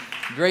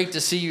Great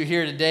to see you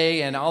here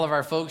today, and all of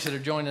our folks that are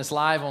joining us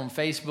live on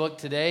Facebook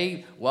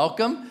today.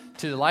 Welcome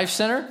to the Life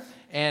Center,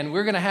 and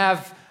we're going to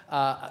have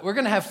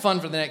fun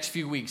for the next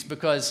few weeks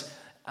because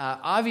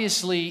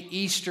obviously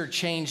Easter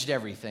changed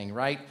everything,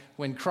 right?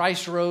 When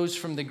Christ rose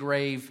from the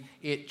grave,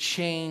 it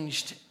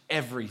changed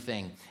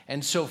everything,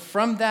 and so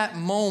from that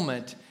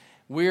moment,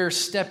 we're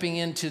stepping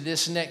into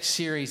this next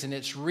series, and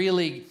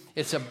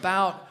it's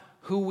about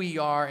who we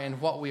are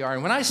and what we are.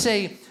 And when I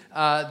say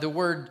the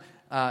word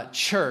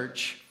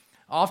church,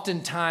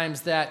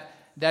 oftentimes that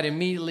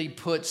immediately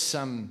puts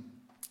some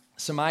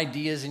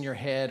ideas in your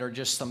head or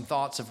just some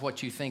thoughts of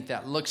what you think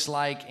that looks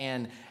like.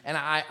 And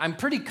I'm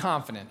pretty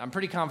confident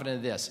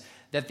of this,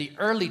 that the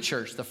early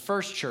church, the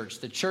first church,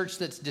 the church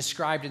that's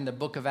described in the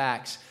book of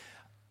Acts,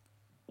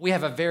 we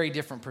have a very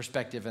different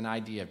perspective and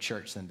idea of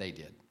church than they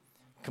did.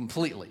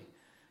 Completely.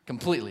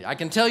 I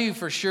can tell you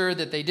for sure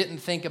that they didn't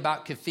think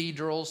about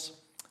cathedrals.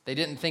 They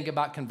didn't think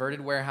about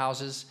converted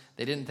warehouses.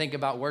 They didn't think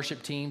about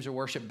worship teams or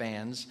worship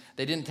bands.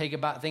 They didn't think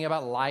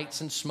about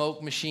lights and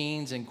smoke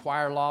machines and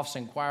choir lofts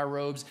and choir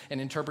robes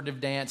and interpretive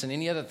dance and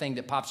any other thing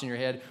that pops in your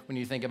head when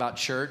you think about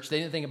church. They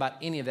didn't think about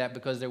any of that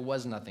because there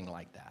was nothing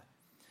like that.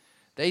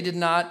 They did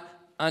not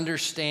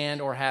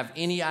understand or have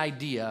any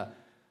idea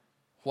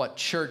what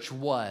church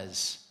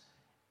was.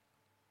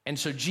 And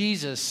so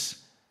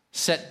Jesus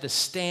set the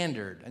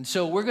standard. And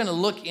so we're going to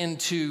look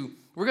into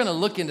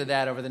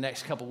that over the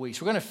next couple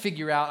weeks. We're going to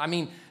figure out,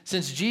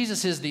 since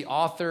Jesus is the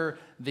author,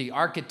 the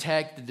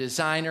architect, the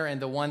designer,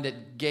 and the one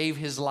that gave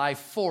his life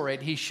for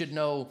it, he should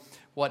know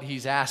what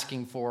he's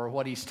asking for,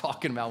 what he's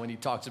talking about when he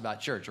talks about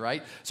church,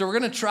 right? So we're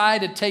going to try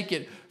to take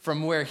it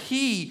from where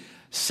he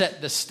set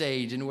the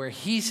stage and where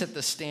he set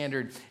the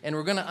standard, and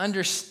we're going to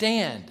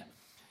understand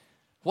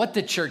what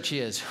the church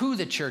is, who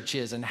the church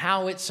is, and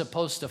how it's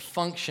supposed to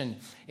function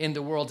in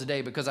the world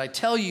today. Because I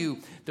tell you,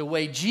 the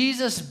way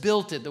Jesus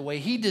built it, the way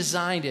he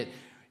designed it,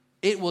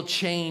 it will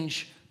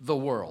change the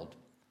world,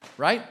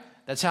 right?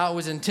 That's how it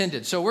was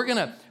intended. So we're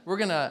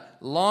gonna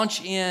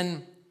launch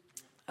in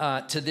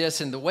to this,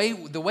 and the way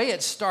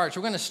it starts,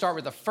 we're gonna start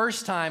with the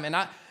first time, and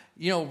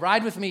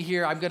ride with me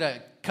here. I'm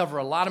gonna cover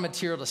a lot of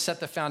material to set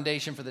the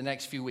foundation for the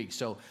next few weeks.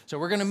 So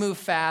we're going to move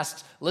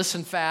fast,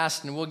 listen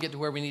fast, and we'll get to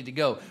where we need to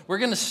go. We're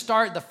going to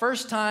start, the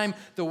first time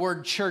the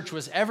word church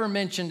was ever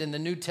mentioned in the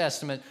New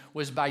Testament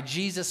was by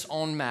Jesus'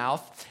 own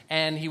mouth,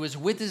 and he was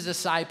with his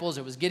disciples.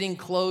 It was getting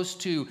close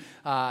to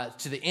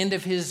the end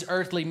of his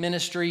earthly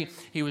ministry.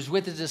 He was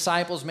with his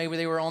disciples. Maybe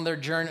they were on their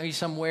journey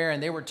somewhere,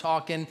 and they were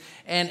talking,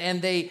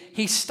 and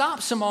he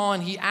stops them all,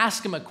 and he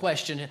asks them a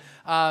question.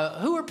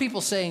 Who are people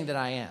saying that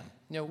I am?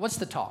 What's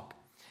the talk?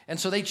 And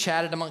so they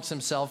chatted amongst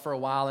themselves for a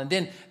while, and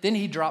then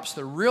he drops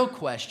the real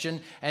question,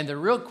 and the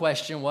real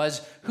question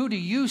was, who do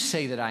you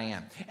say that I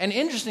am? And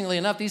interestingly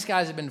enough, these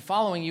guys have been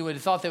following you, would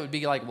have thought that would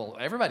be like, well,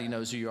 everybody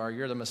knows who you are,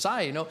 you're the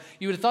Messiah,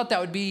 You would have thought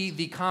that would be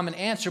the common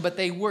answer, but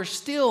they were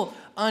still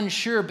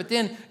unsure. But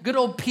then good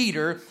old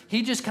Peter,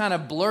 he just kind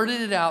of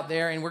blurted it out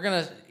there, and we're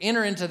going to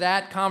enter into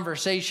that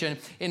conversation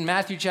in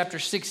Matthew chapter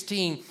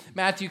 16.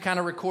 Matthew kind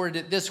of recorded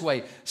it this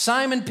way.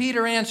 Simon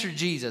Peter answered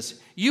Jesus,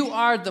 "You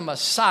are the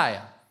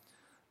Messiah,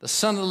 the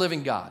Son of the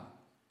living God."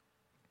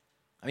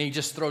 He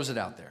just throws it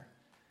out there.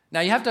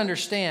 Now, you have to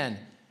understand,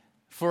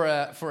 for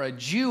a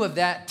Jew of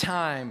that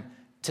time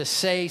to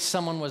say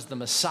someone was the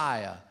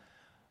Messiah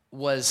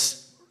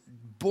was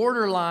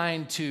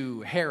borderline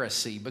to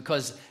heresy,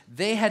 because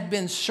they had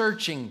been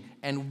searching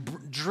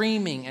and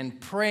dreaming and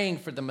praying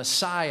for the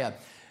Messiah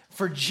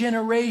for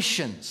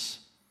generations,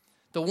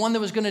 the one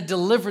that was going to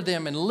deliver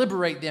them and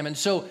liberate them. And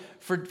so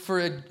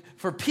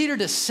for Peter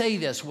to say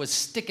this was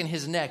sticking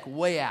his neck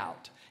way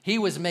out. He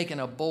was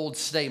making a bold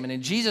statement.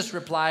 And Jesus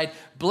replied,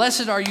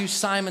 "Blessed are you,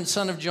 Simon,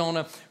 son of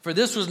Jonah, for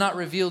this was not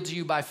revealed to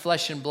you by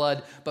flesh and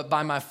blood, but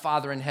by my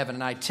Father in heaven.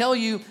 And I tell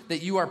you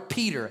that you are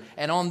Peter,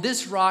 and on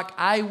this rock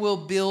I will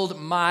build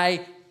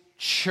my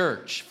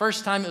church."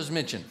 First time it was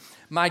mentioned,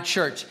 my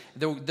church.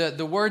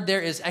 The word there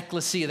is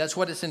ecclesia. That's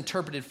what it's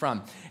interpreted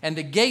from. "And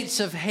the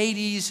gates of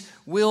Hades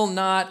will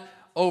not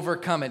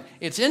overcome it."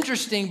 It's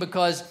interesting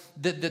because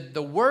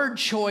the word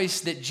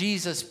choice that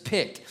Jesus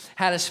picked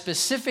had a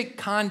specific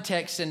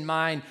context in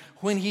mind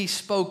when he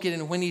spoke it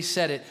and when he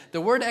said it.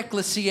 The word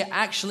ecclesia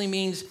actually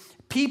means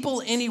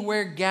people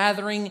anywhere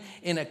gathering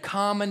in a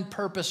common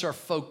purpose or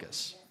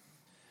focus.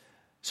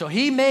 So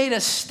he made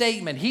a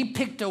statement. He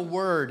picked a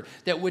word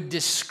that would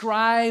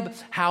describe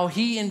how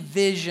he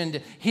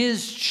envisioned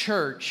his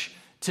church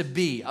to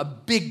be, a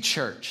big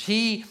church.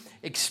 He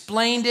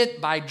explained it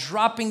by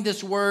dropping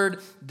this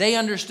word. They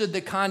understood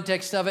the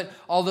context of it,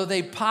 although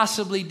they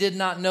possibly did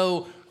not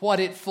know what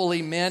it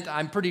fully meant.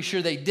 I'm pretty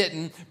sure they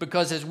didn't,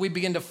 because as we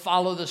begin to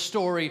follow the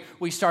story,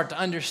 we start to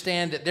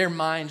understand that their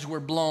minds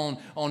were blown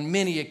on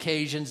many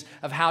occasions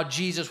of how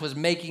Jesus was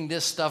making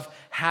this stuff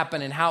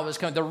happen and how it was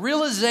coming. The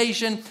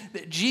realization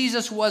that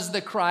Jesus was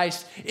the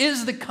Christ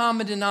is the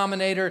common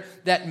denominator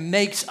that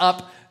makes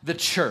up the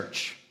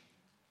church.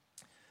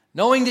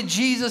 Knowing that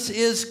Jesus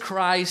is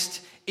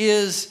Christ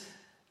is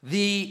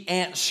the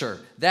answer.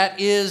 That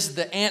is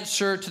the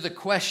answer to the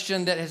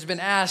question that has been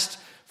asked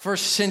for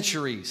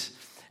centuries.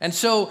 And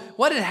so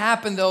what had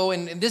happened, though,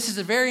 and this is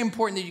very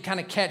important that you kind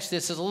of catch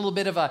this as a little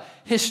bit of a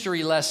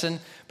history lesson,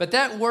 but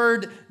that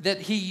word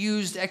that he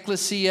used,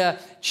 ecclesia,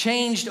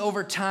 changed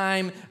over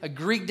time. A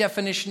Greek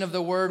definition of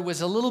the word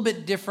was a little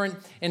bit different.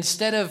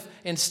 Instead of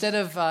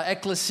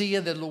ecclesia,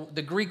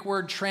 the Greek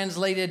word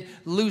translated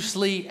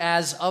loosely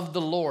as of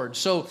the Lord.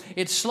 So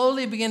it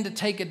slowly began to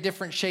take a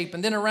different shape.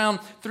 And then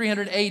around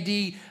 300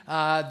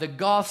 AD, the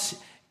Goths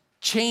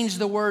changed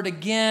the word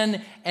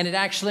again, and it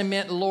actually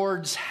meant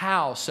Lord's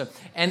house.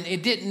 And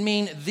it didn't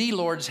mean the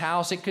Lord's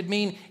house. It could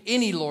mean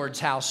any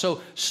Lord's house.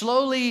 So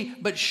slowly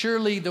but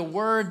surely, the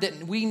word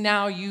that we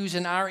now use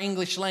in our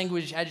English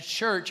language as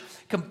church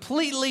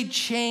completely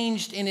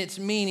changed in its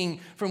meaning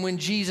from when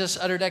Jesus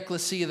uttered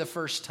ecclesia the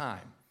first time.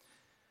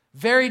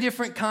 Very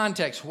different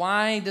context.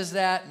 Why does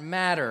that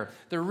matter?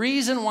 The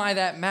reason why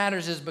that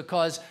matters is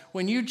because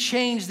when you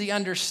change the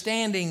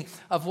understanding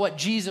of what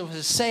Jesus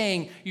was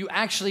saying, you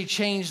actually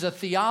change the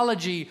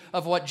theology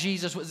of what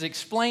Jesus was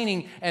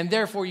explaining, and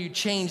therefore you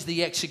change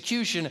the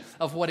execution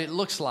of what it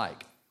looks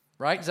like.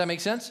 Right? Does that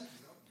make sense?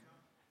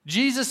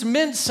 Jesus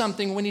meant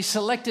something when he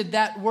selected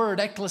that word,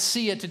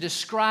 ecclesia, to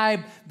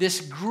describe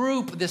this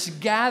group, this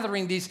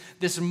gathering,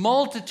 this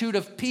multitude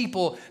of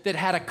people that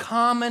had a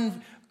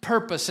common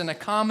purpose and a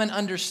common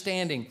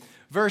understanding,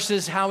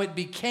 versus how it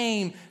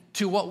became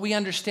to what we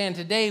understand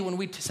today. When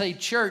we say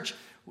church,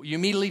 you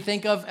immediately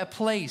think of a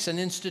place, an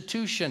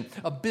institution,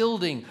 a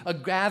building, a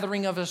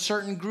gathering of a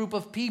certain group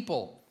of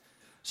people.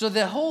 So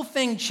the whole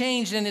thing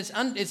changed, and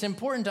it's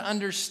important to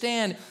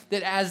understand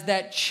that as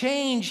that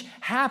change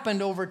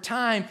happened over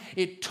time,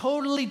 it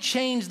totally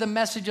changed the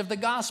message of the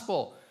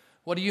gospel.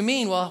 What do you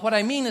mean? Well, what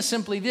I mean is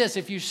simply this.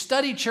 If you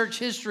study church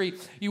history,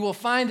 you will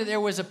find that there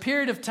was a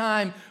period of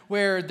time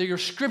where your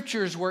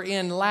scriptures were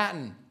in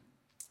Latin.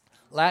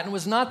 Latin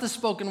was not the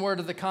spoken word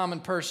of the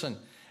common person.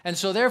 And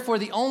so therefore,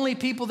 the only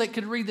people that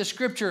could read the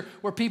scripture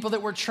were people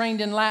that were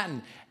trained in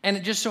Latin. And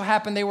it just so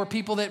happened they were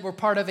people that were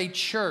part of a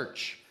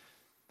church,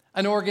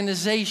 an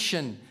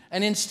organization,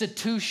 an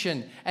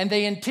institution, and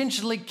they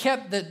intentionally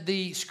kept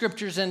the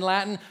scriptures in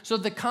Latin so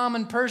the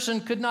common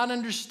person could not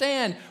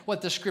understand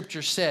what the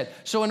scripture said.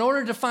 So in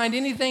order to find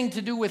anything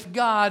to do with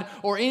God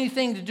or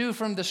anything to do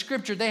from the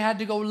scripture, they had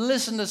to go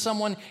listen to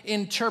someone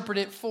interpret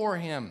it for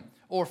him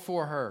or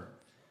for her.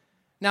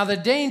 Now the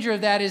danger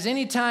of that is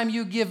anytime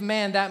you give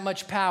man that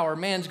much power,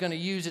 man's going to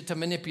use it to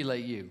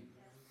manipulate you.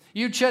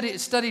 You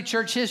study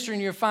church history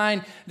and you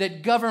find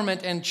that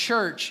government and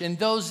church in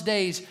those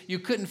days, you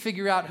couldn't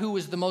figure out who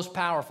was the most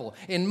powerful.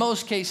 In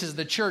most cases,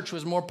 the church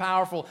was more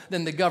powerful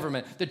than the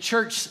government. The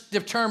church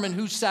determined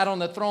who sat on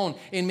the throne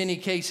in many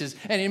cases.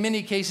 And in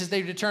many cases,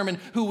 they determined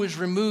who was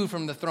removed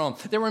from the throne.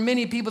 There were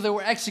many people that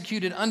were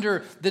executed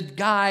under the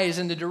guise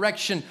and the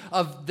direction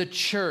of the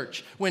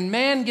church. When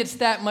man gets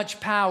that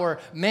much power,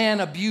 man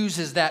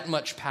abuses that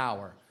much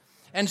power.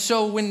 And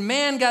so when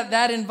man got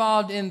that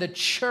involved in the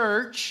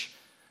church,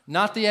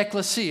 not the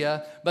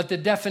ecclesia, but the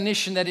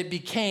definition that it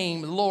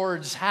became,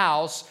 Lord's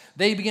house,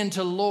 they began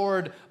to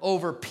lord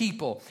over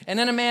people. And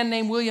then a man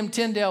named William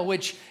Tyndale,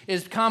 which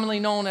is commonly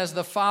known as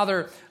the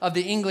father of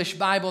the English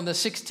Bible, and the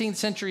 16th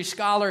century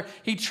scholar,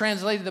 he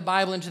translated the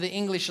Bible into the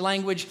English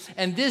language.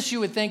 And this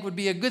you would think would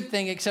be a good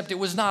thing, except it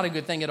was not a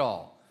good thing at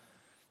all.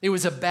 It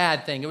was a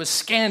bad thing. It was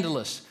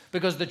scandalous.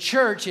 Because the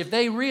church, if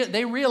they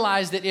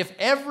realized that if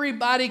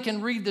everybody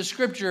can read the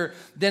scripture,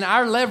 then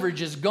our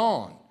leverage is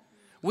gone.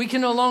 We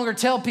can no longer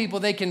tell people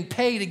they can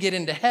pay to get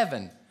into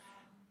heaven.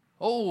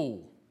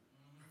 Oh.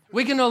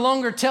 We can no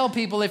longer tell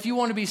people if you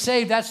want to be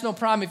saved, that's no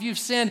problem. If you've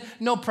sinned,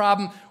 no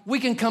problem. We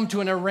can come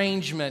to an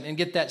arrangement and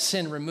get that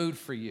sin removed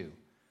for you. Do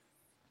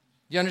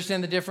you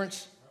understand the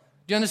difference?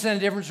 Do you understand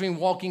the difference between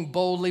walking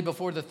boldly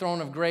before the throne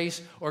of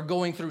grace or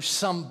going through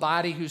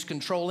somebody who's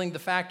controlling the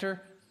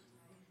factor?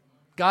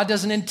 God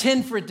doesn't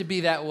intend for it to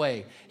be that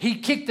way. He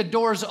kicked the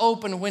doors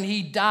open when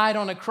he died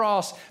on a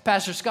cross.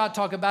 Pastor Scott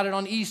talked about it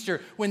on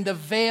Easter, when the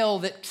veil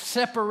that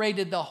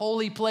separated the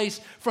holy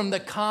place from the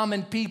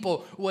common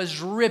people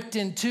was ripped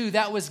in two.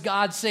 That was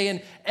God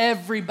saying,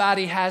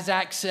 everybody has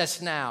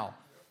access now.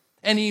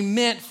 And he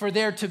meant for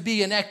there to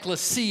be an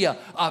ecclesia,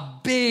 a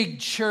big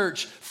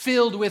church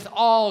filled with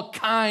all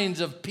kinds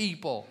of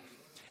people.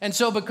 And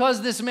so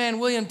because this man,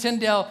 William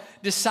Tyndale,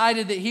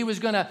 decided that he was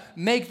going to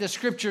make the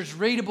scriptures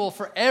readable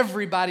for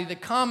everybody, the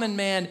common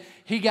man,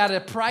 he got a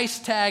price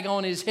tag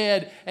on his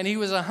head, and he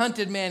was a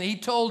hunted man. He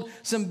told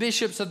some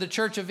bishops of the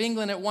Church of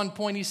England at one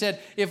point, he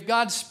said, if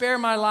God spare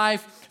my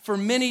life for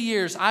many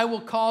years, I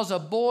will cause a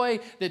boy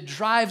that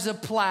drives a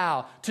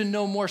plow to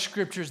know more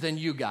scriptures than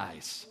you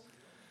guys.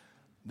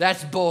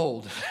 That's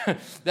bold.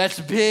 That's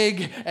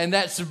big, and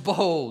that's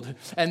bold.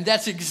 And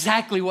that's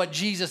exactly what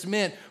Jesus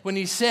meant when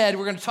he said,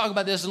 we're going to talk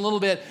about this in a little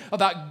bit,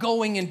 about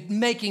going and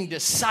making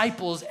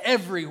disciples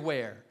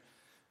everywhere.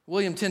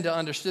 William Tyndale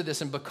understood this,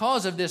 and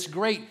because of this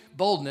great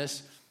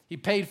boldness, he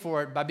paid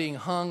for it by being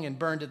hung and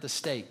burned at the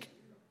stake.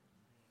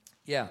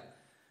 Yeah.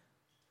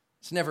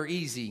 It's never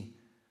easy,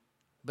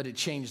 but it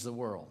changed the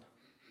world.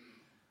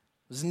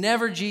 was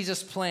never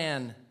Jesus'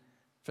 plan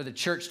for the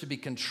church to be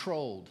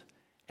controlled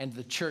and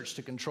the church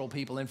to control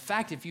people. In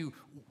fact, if you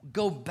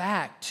go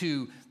back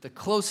to the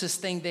closest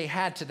thing they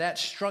had to that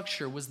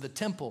structure was the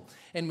temple.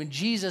 And when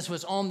Jesus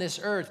was on this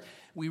earth,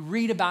 we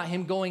read about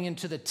him going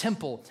into the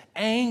temple,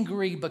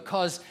 angry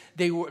because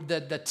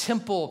the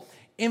temple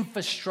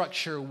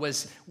infrastructure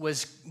was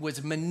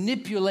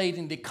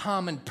manipulating the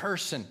common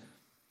person.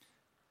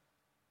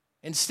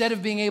 Instead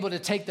of being able to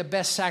take the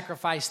best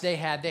sacrifice they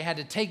had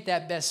to take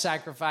that best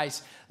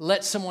sacrifice,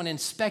 let someone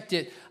inspect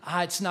it.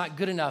 It's not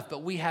good enough,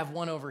 but we have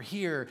one over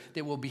here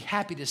that will be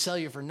happy to sell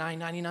you for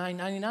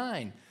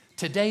 $9.99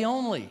 today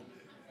only.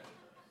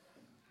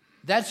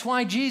 That's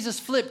why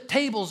Jesus flipped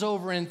tables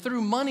over and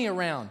threw money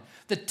around.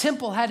 The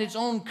temple had its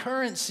own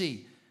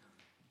currency.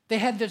 They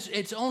had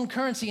its own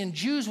currency, and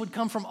Jews would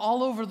come from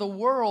all over the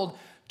world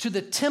to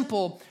the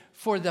temple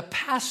for the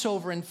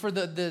Passover and for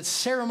the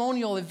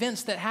ceremonial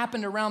events that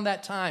happened around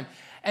that time.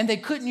 And they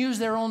couldn't use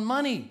their own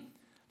money.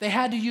 They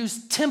had to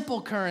use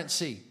temple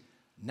currency.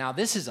 Now,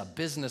 this is a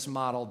business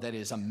model that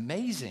is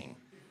amazing,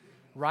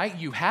 right?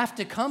 You have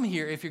to come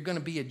here if you're going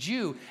to be a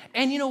Jew.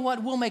 And you know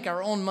what? We'll make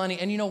our own money.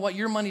 And you know what?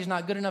 Your money's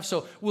not good enough,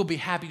 so we'll be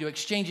happy to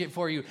exchange it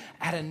for you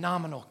at a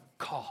nominal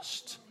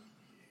cost.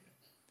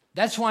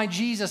 That's why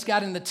Jesus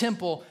got in the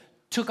temple,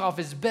 took off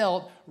his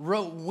belt,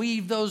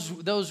 weaved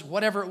those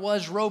whatever it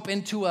was, rope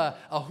into a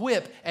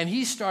whip, and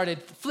he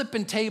started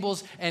flipping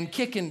tables and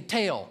kicking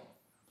tail,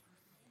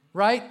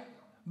 right?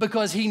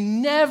 Because he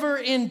never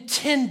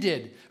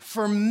intended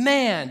for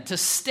man to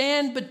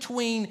stand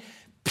between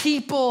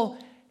people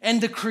and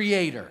the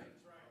Creator.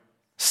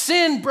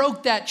 Sin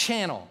broke that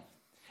channel,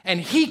 and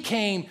he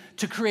came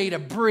to create a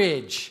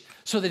bridge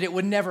so that it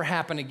would never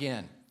happen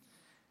again.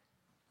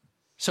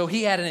 So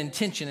he had an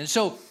intention. And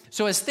so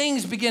as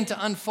things began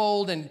to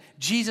unfold and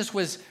Jesus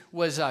was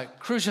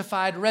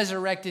crucified,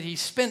 resurrected, he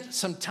spent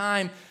some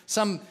time,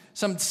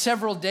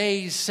 several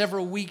days,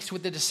 several weeks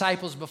with the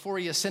disciples before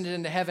he ascended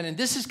into heaven. And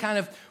this is kind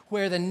of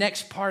where the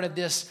next part of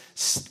this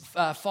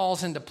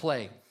falls into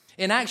play.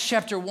 In Acts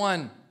chapter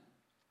 1,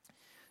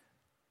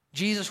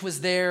 Jesus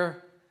was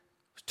there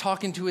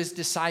talking to his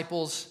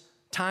disciples.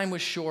 Time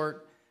was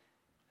short.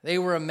 They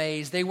were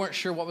amazed. They weren't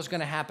sure what was going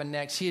to happen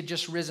next. He had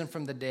just risen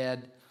from the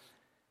dead.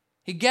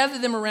 He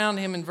gathered them around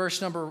him in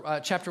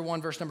chapter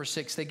 1, verse number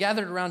 6. They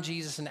gathered around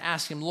Jesus and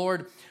asked him,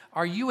 Lord,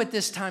 are you at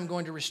this time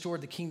going to restore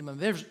the kingdom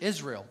of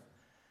Israel?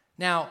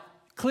 Now,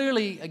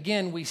 clearly,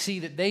 again, we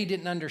see that they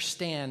didn't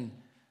understand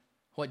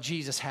what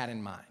Jesus had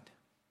in mind.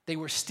 They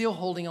were still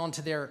holding on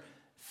to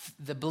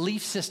the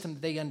belief system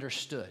that they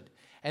understood.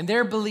 And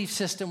their belief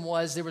system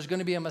was there was going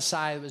to be a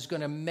Messiah that was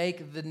going to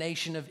make the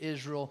nation of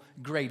Israel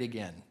great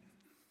again.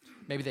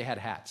 Maybe they had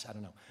hats. I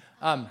don't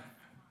know.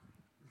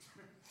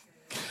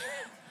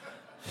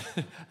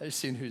 I've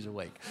seen who's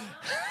awake.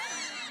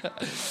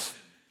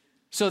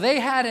 So they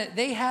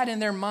had in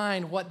their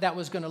mind what that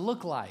was going to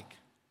look like.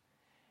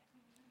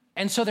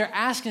 And so they're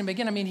asking him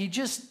again. I mean, he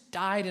just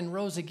died and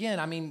rose again.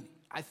 I mean,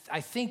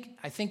 I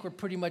think we're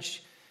pretty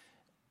much,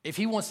 if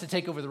he wants to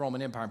take over the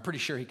Roman Empire, I'm pretty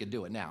sure he could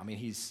do it now. I mean,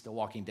 he's the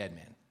walking dead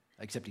man,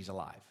 except he's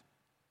alive,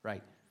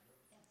 right?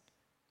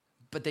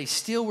 But they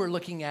still were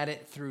looking at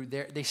it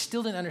they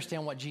still didn't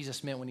understand what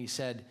Jesus meant when he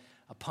said,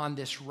 upon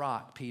this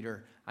rock,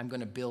 Peter, I'm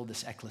going to build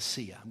this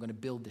ecclesia. I'm going to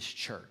build this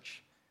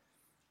church.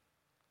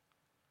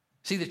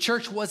 See, the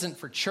church wasn't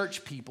for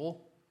church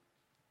people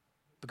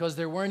because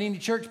there weren't any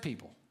church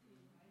people.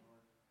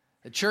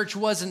 The church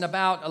wasn't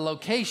about a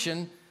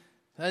location.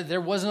 There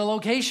wasn't a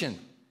location.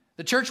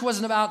 The church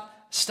wasn't about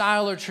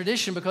style or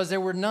tradition because there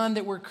were none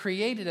that were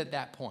created at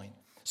that point.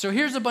 So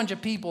here's a bunch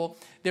of people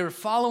that were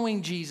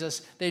following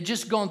Jesus. They had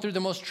just gone through the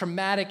most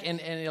traumatic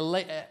and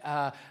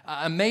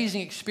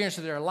amazing experience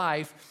of their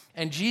life.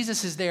 And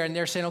Jesus is there, and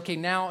they're saying, okay,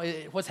 now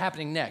what's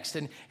happening next?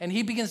 And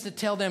he begins to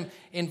tell them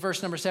in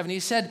verse number 7, he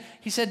said,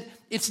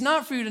 it's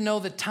not for you to know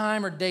the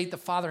time or date the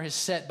Father has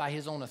set by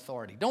his own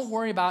authority. Don't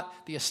worry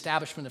about the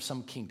establishment of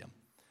some kingdom.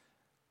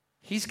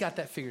 He's got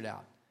that figured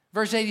out.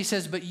 Verse 8, he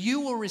says, but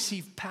you will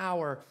receive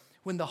power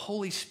when the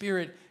Holy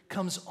Spirit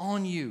comes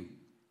on you.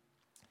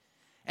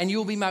 And you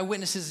will be my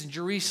witnesses in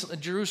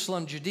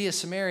Jerusalem, Judea,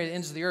 Samaria, the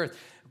ends of the earth.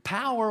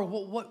 Power,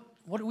 what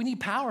do we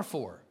need power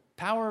for?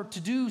 Power to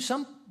do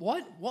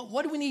what?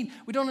 What do we need?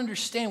 We don't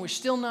understand. We're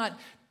still not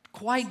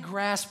quite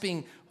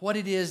grasping what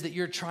it is that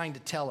you're trying to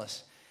tell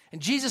us.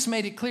 And Jesus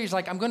made it clear. He's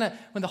like,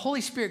 when the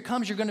Holy Spirit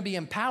comes, you're going to be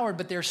empowered,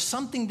 but there's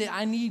something that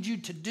I need you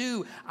to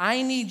do.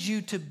 I need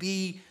you to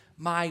be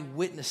my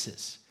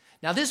witnesses.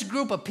 Now, this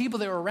group of people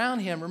that were around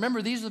him,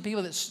 remember, these are the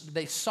people that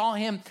they saw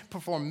him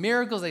perform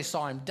miracles. They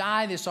saw him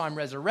die. They saw him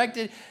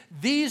resurrected.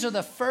 These are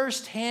the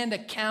first-hand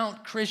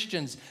account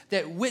Christians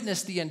that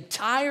witnessed the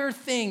entire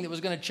thing that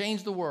was going to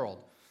change the world.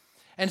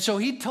 And so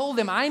he told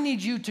them, I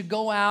need you to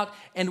go out,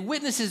 and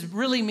witnesses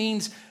really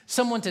means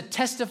someone to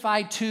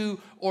testify to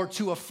or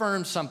to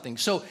affirm something.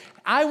 So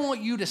I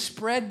want you to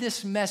spread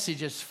this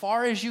message as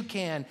far as you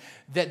can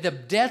that the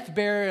death,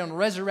 burial, and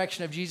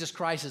resurrection of Jesus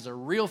Christ is a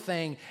real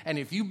thing. And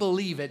if you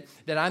believe it,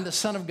 that I'm the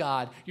Son of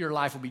God, your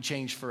life will be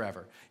changed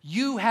forever.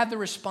 You have the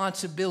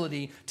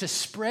responsibility to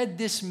spread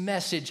this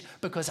message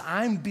because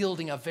I'm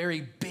building a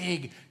very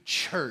big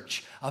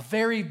church, a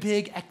very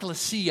big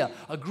ecclesia,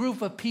 a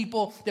group of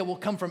people that will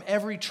come from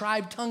every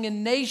tribe, tongue,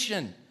 and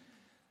nation.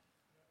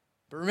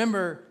 But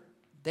remember,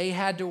 they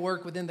had to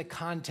work within the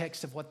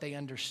context of what they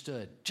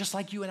understood, just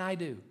like you and I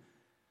do.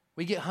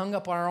 We get hung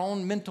up on our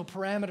own mental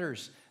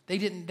parameters.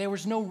 There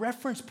was no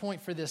reference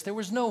point for this.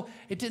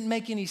 It didn't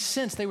make any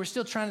sense. They were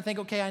still trying to think,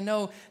 okay, I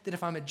know that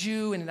if I'm a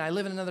Jew and I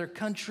live in another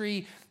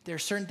country, there are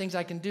certain things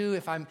I can do.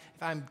 If I'm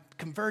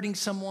converting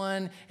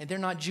someone and they're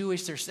not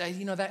Jewish,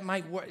 that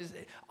might work.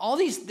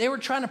 They were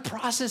trying to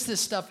process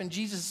this stuff, and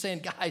Jesus is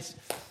saying, guys,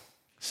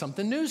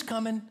 something new's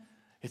coming.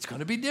 It's going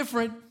to be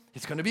different.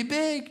 It's going to be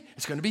big.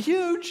 It's going to be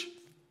huge.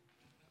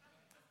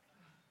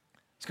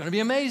 It's going to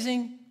be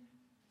amazing.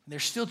 They're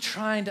still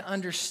trying to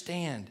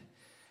understand.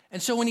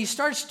 And so when he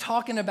starts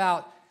talking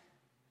about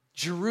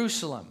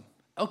Jerusalem,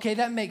 okay,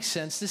 that makes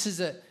sense.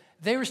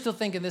 They were still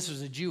thinking this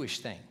was a Jewish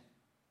thing,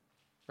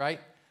 right?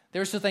 They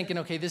were still thinking,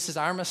 okay, this is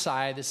our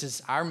Messiah. This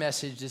is our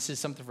message. This is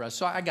something for us.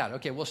 So I got it.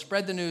 Okay, we'll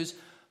spread the news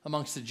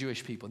amongst the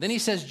Jewish people. Then he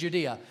says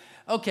Judea.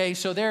 Okay,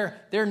 so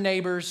they're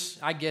neighbors.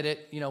 I get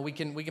it. We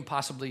can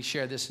possibly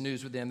share this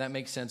news with them. That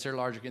makes sense. They're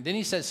larger. Then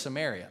he says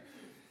Samaria.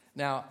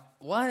 Now,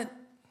 what?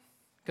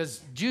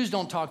 Because Jews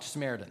don't talk to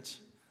Samaritans.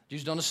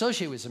 Jews don't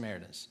associate with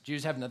Samaritans.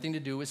 Jews have nothing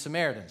to do with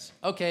Samaritans.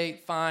 Okay,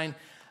 fine.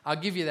 I'll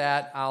give you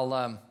that.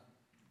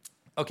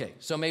 Okay,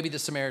 so maybe the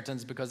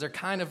Samaritans, because they're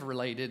kind of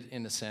related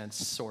in a sense,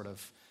 sort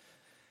of.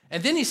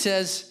 And then he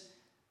says,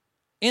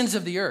 ends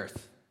of the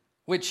earth,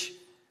 which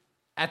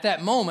at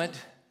that moment,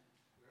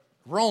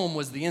 Rome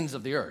was the ends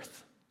of the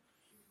earth.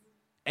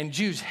 And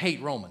Jews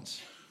hate Romans.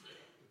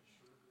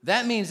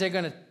 That means they're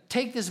going to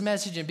take this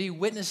message and be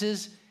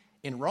witnesses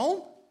in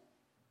Rome?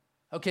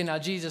 Okay, now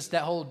Jesus,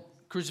 that whole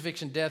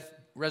crucifixion, death,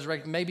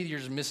 resurrection, maybe you're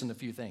just missing a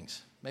few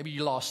things. Maybe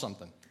you lost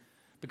something.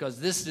 Because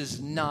this is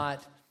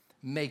not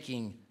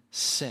making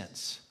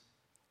sense.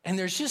 And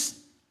there's just,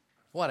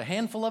 a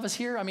handful of us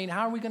here? I mean,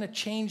 how are we going to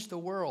change the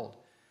world?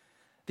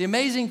 The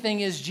amazing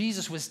thing is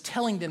Jesus was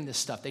telling them this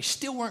stuff. They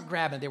still weren't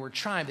grabbing it. They were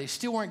trying. They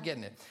still weren't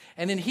getting it.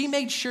 And then he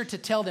made sure to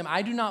tell them,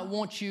 I do not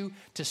want you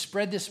to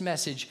spread this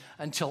message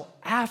until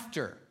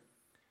after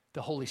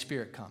the Holy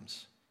Spirit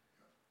comes.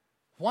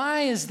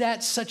 Why is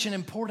that such an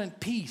important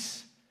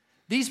piece?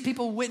 These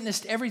people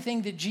witnessed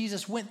everything that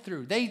Jesus went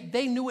through.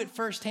 They knew it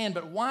firsthand,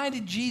 but why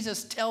did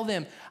Jesus tell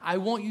them, I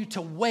want you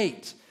to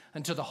wait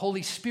until the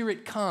Holy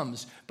Spirit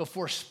comes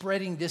before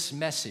spreading this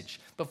message,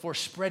 before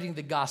spreading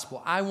the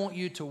gospel? I want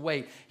you to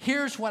wait.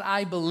 Here's what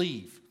I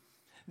believe.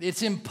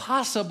 It's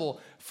impossible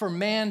for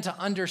man to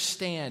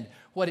understand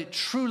what it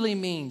truly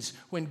means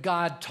when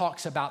God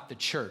talks about the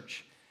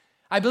church.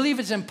 I believe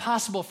it's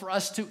impossible for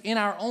us to, in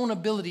our own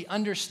ability,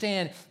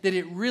 understand that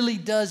it really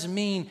does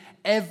mean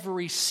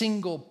every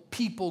single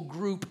people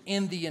group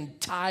in the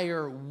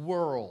entire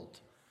world.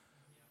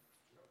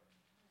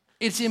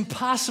 It's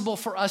impossible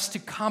for us to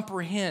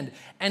comprehend.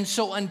 And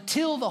so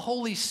until the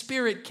Holy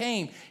Spirit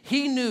came,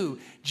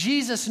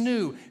 Jesus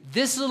knew,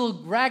 this little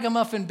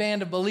ragamuffin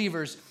band of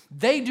believers,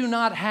 they do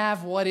not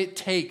have what it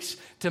takes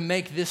to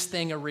make this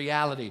thing a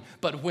reality.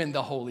 But when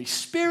the Holy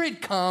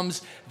Spirit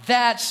comes,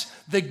 that's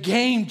the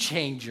game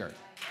changer.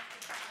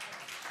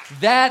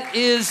 That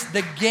is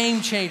the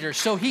game changer.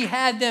 So he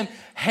had them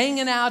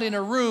hanging out in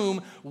a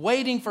room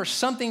waiting for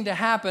something to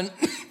happen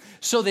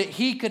so that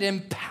he could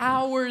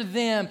empower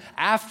them.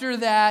 After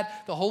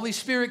that, the Holy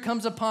Spirit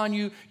comes upon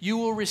you. You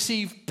will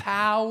receive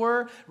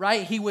power,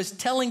 right? He was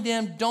telling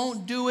them,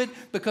 don't do it,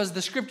 because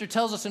the scripture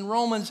tells us in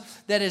Romans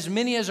that as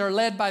many as are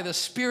led by the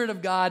Spirit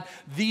of God,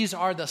 these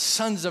are the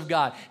sons of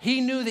God.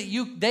 He knew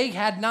that they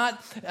had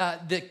not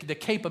the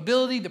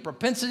capability, the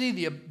propensity,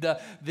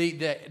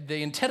 the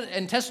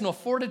intestinal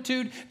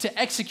fortitude to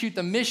execute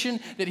the mission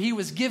that he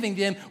was giving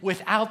them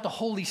without the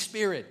Holy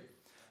Spirit.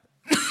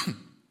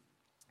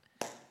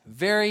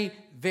 Very,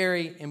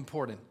 very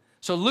important.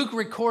 So Luke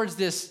records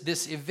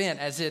this event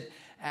as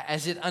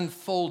it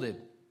unfolded.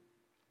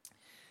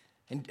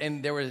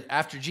 And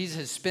after Jesus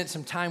has spent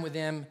some time with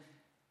them,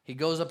 he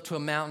goes up to a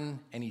mountain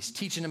and he's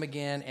teaching them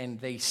again, and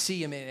they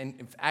see him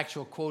in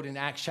actual quote in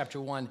Acts chapter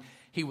 1,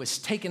 he was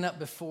taken up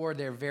before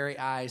their very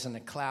eyes, and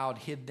a cloud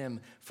hid them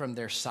from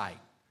their sight.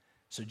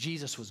 So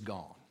Jesus was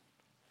gone.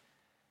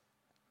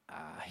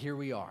 Here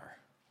we are.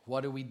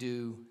 What do we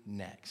do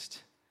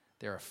next?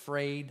 They're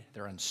afraid,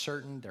 they're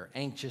uncertain, they're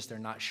anxious, they're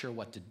not sure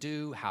what to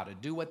do, how to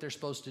do what they're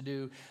supposed to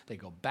do. They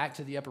go back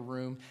to the upper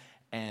room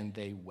and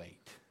they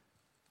wait.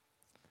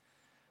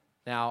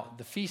 Now,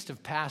 the Feast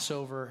of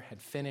Passover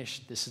had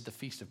finished. This is the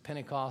Feast of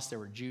Pentecost. There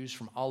were Jews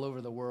from all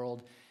over the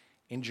world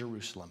in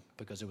Jerusalem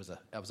because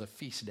that was a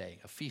feast day,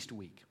 a feast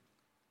week.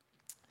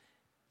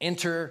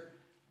 Enter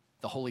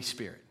The Holy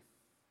Spirit.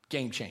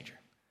 Game changer.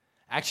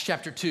 Acts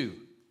chapter 2,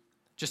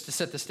 just to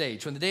set the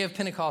stage. When the day of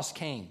Pentecost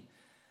came,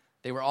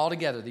 they were all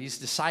together. These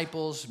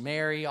disciples,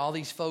 Mary, all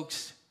these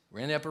folks were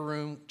in the upper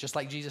room, just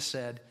like Jesus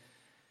said.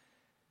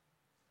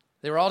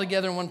 They were all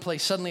together in one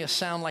place. Suddenly a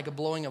sound like a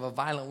blowing of a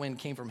violent wind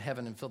came from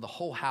heaven and filled the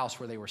whole house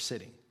where they were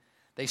sitting.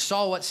 They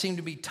saw what seemed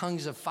to be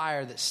tongues of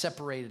fire that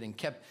separated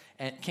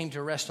and came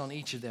to rest on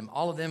each of them.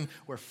 All of them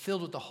were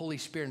filled with the Holy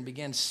Spirit and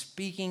began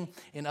speaking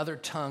in other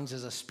tongues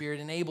as the Spirit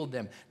enabled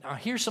them. Now,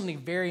 here's something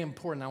very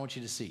important I want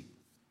you to see.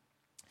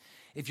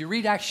 If you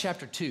read Acts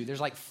chapter 2, there's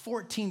like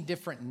 14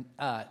 different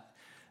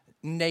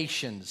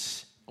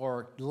nations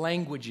or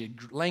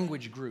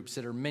language groups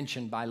that are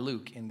mentioned by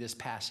Luke in this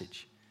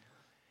passage.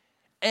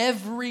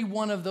 Every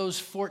one of those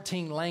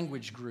 14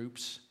 language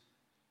groups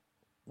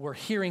were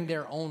hearing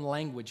their own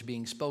language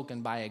being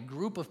spoken by a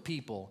group of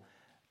people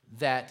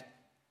that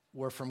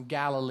were from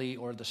Galilee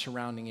or the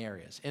surrounding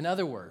areas. In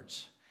other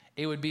words,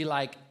 it would be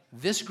like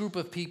this group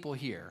of people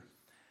here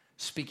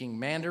speaking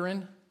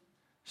Mandarin,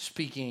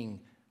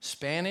 speaking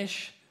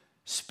Spanish,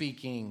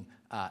 speaking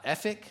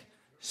Efik,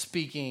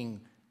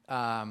 speaking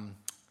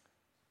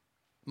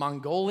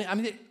Mongolian. I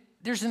mean,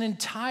 there's an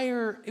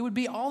entire, it would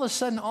be all of a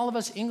sudden all of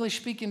us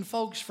English-speaking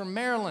folks from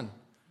Maryland.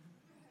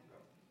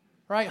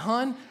 Right,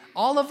 Hun?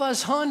 All of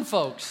us Hun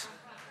folks.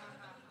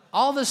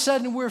 All of a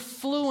sudden we're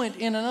fluent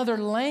in another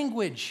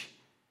language.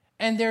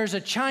 And there's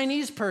a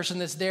Chinese person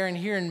that's there and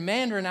hearing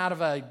Mandarin out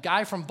of a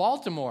guy from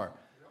Baltimore.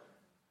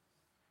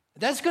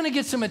 That's going to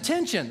get some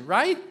attention,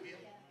 right?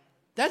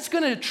 That's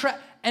going to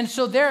attract. And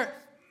so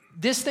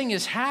this thing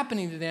is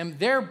happening to them.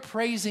 They're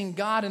praising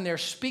God and they're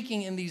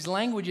speaking in these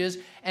languages,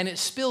 and it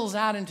spills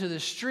out into the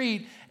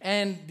street.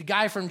 And the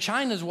guy from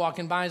China's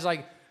walking by and is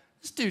like,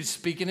 this dude's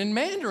speaking in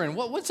Mandarin.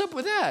 What's up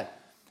with that?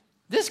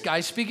 This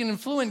guy's speaking in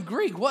fluent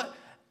Greek. What?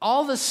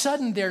 All of a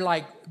sudden, they're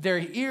like, their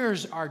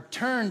ears are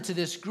turned to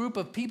this group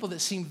of people that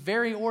seem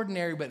very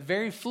ordinary but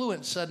very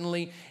fluent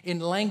suddenly in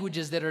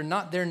languages that are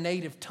not their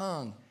native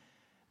tongue.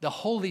 The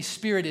Holy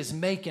Spirit is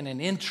making an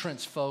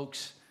entrance,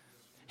 folks.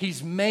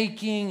 He's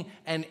making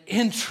an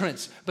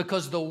entrance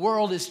because the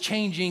world is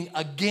changing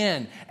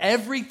again.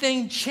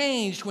 Everything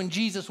changed when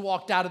Jesus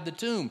walked out of the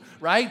tomb,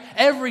 right?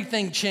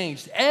 Everything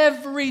changed.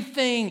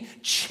 Everything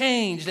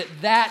changed at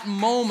that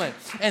moment.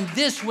 And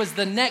this was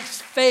the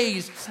next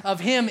phase of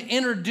him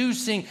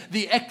introducing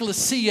the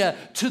ecclesia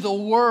to the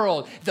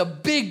world. The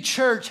big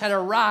church had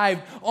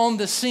arrived on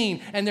the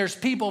scene, and there's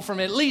people from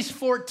at least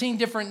 14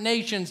 different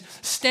nations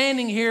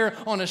standing here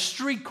on a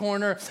street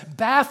corner,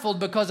 baffled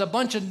because a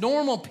bunch of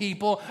normal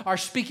people are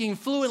speaking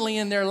fluently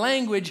in their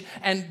language,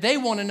 and they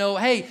want to know,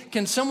 hey,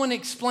 can someone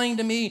explain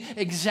to me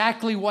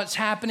exactly what's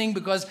happening,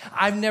 because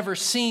I've never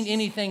seen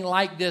anything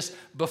like this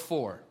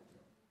before.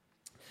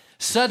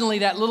 Suddenly,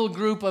 that little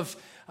group of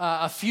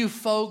a few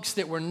folks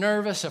that were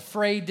nervous,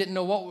 afraid, didn't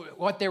know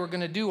what they were going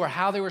to do or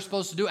how they were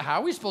supposed to do it. How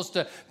are we supposed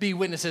to be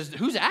witnesses?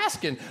 Who's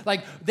asking?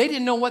 Like, they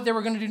didn't know what they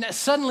were going to do.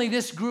 Suddenly,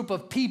 this group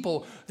of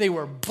people, they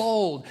were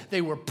bold.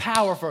 They were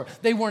powerful.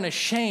 They weren't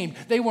ashamed.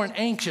 They weren't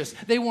anxious.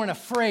 They weren't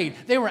afraid.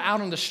 They were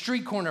out on the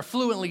street corner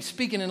fluently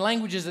speaking in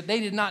languages that they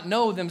did not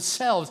know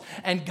themselves.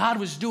 And God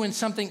was doing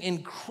something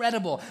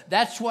incredible.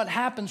 That's what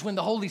happens when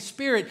the Holy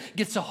Spirit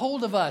gets a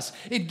hold of us.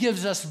 It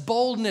gives us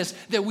boldness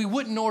that we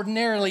wouldn't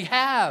ordinarily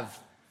have.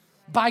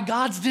 By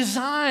God's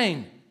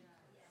design.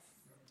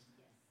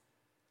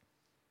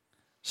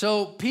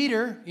 So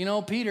Peter,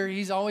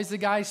 he's always the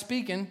guy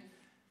speaking.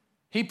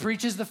 He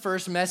preaches the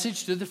first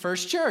message to the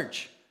first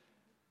church.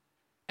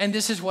 And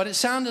this is what it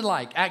sounded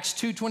like. Acts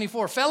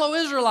 2:24. Fellow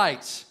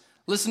Israelites,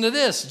 listen to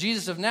this.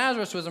 Jesus of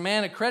Nazareth was a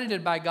man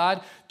accredited by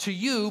God to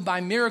you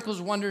by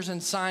miracles, wonders,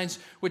 and signs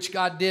which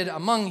God did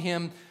among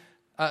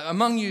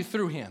you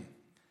through him,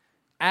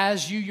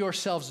 as you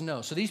yourselves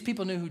know. So these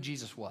people knew who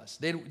Jesus was.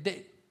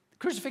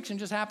 Crucifixion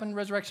just happened,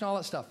 resurrection, all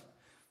that stuff.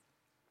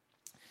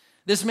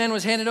 This man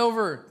was handed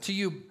over to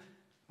you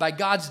by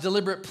God's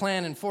deliberate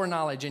plan and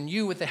foreknowledge, and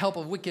you, with the help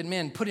of wicked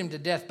men, put him to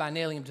death by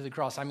nailing him to the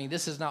cross. I mean,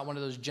 this is not one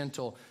of those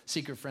gentle,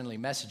 seeker-friendly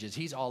messages.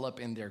 He's all up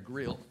in their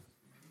grill.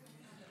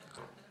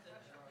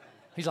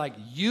 He's like,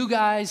 you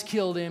guys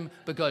killed him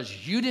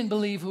because you didn't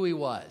believe who he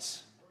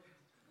was.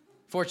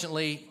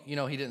 Fortunately, he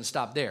didn't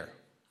stop there.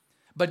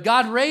 But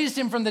God raised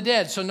him from the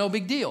dead, so no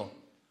big deal,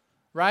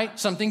 right?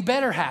 Something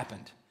better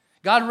happened.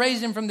 God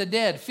raised him from the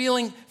dead,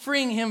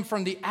 freeing him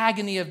from the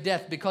agony of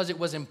death, because it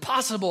was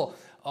impossible.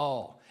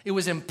 It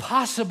was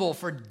impossible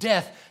for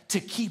death to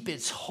keep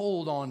its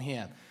hold on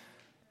him.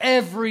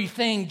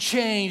 Everything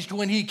changed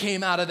when he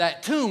came out of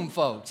that tomb,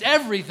 folks.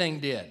 Everything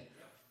did.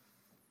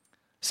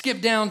 Skip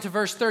down to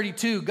verse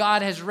 32.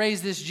 God has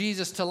raised this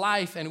Jesus to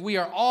life, and we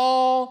are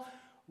all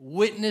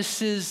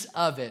witnesses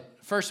of it.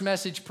 First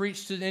message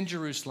preached in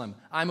Jerusalem.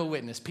 I'm a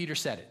witness. Peter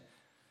said it.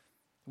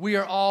 We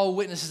are all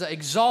witnesses.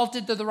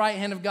 Exalted to the right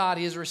hand of God,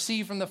 he has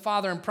received from the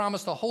Father and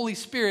promised the Holy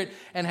Spirit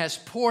and has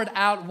poured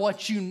out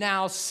what you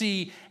now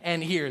see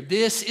and hear.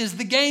 This is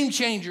the game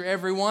changer,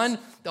 everyone.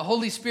 The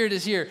Holy Spirit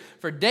is here.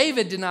 For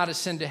David did not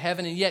ascend to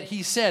heaven, and yet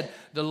he said,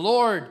 the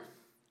Lord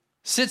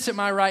sits at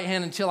my right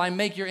hand until I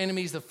make your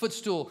enemies the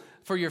footstool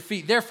for your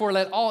feet. Therefore,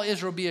 let all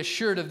Israel be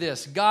assured of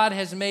this. God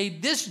has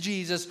made this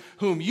Jesus,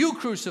 whom you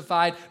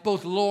crucified,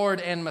 both Lord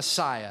and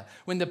Messiah.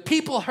 When the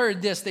people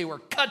heard this, they were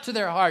cut to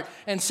their heart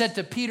and said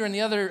to Peter and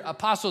the other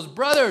apostles,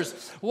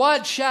 brothers,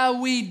 what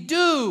shall we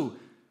do?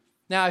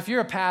 Now, if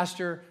you're a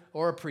pastor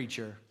or a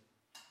preacher,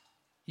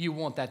 you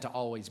want that to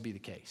always be the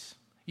case.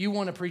 You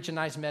want to preach a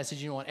nice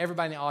message. You want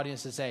everybody in the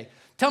audience to say,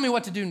 tell me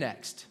what to do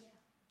next.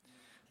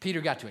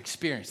 Peter got to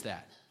experience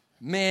that.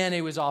 Man,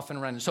 he was off and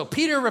running. So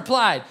Peter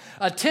replied,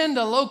 attend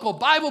a local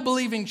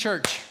Bible-believing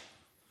church.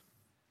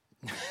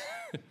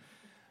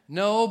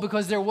 No,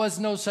 because there was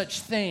no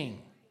such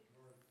thing.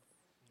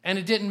 And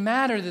it didn't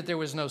matter that there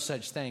was no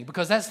such thing,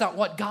 because that's not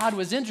what God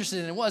was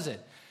interested in, was it?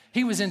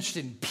 He was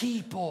interested in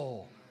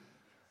people,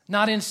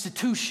 not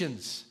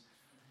institutions.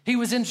 He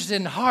was interested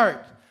in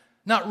heart,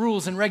 not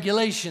rules and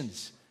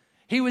regulations.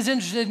 He was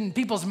interested in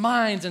people's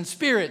minds and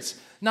spirits,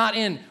 not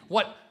in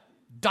what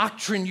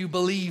doctrine you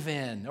believe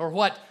in or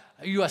what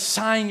you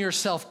assign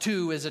yourself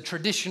to as a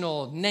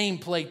traditional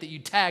nameplate that you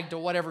tag to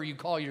whatever you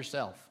call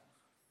yourself.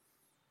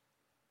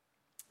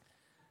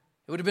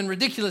 It would have been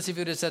ridiculous if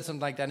he would have said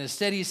something like that.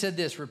 Instead, he said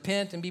this,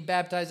 repent and be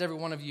baptized, every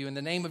one of you, in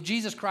the name of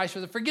Jesus Christ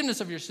for the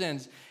forgiveness of your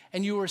sins,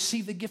 and you will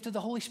receive the gift of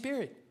the Holy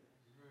Spirit.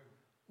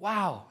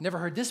 Wow, never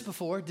heard this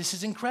before. This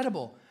is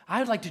incredible. I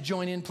would like to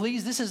join in,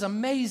 please. This is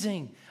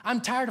amazing.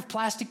 I'm tired of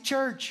plastic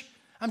church.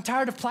 I'm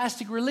tired of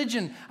plastic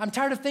religion. I'm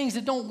tired of things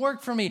that don't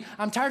work for me.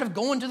 I'm tired of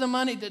going to the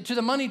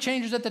money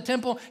changers at the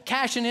temple,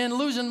 cashing in,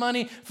 losing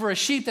money for a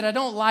sheep that I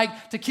don't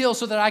like to kill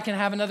so that I can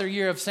have another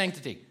year of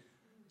sanctity.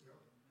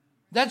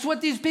 That's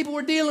what these people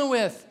were dealing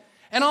with.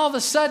 And all of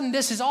a sudden,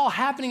 this is all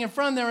happening in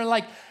front of them. And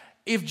like,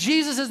 if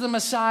Jesus is the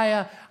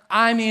Messiah,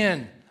 I'm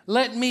in.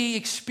 Let me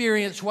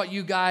experience what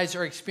you guys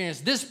are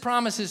experiencing. This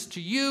promises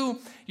to you,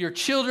 your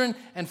children,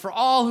 and for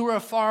all who are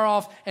afar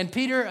off. And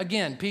Peter,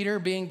 again, Peter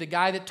being the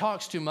guy that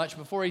talks too much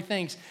before he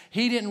thinks,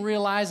 he didn't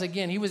realize,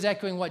 again, he was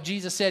echoing what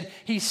Jesus said.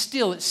 It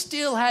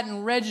still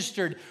hadn't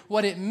registered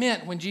what it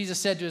meant when Jesus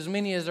said to as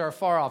many as are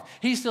far off.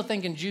 He's still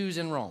thinking Jews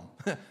in Rome,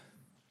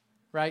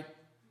 right?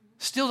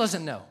 Still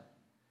doesn't know.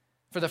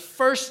 For the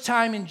first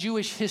time in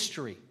Jewish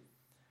history,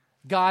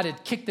 God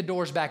had kicked the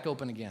doors back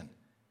open again.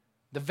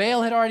 The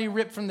veil had already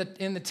ripped in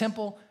the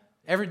temple.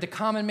 The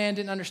common man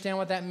didn't understand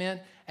what that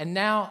meant. And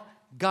now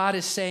God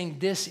is saying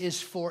this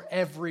is for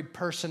every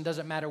person.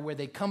 Doesn't matter where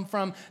they come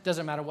from.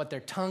 Doesn't matter what their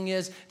tongue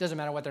is. Doesn't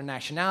matter what their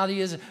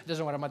nationality is.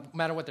 Doesn't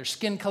matter what their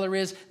skin color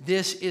is.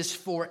 This is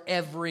for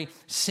every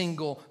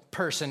single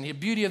person. The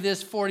beauty of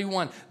this,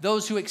 41,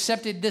 those who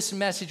accepted this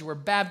message were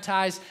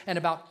baptized, and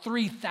about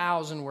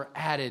 3,000 were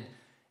added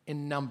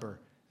in number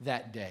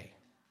that day.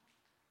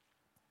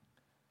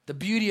 The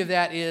beauty of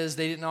that is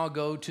they didn't all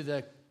go to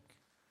the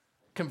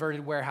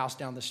converted warehouse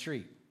down the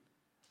street.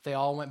 They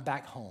all went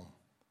back home.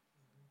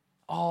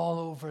 All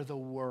over the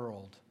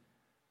world,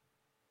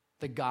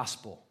 the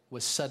gospel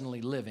was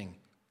suddenly living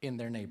in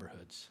their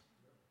neighborhoods.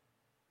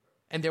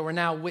 And there were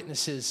now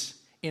witnesses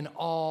in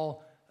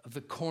all of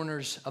the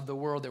corners of the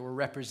world that were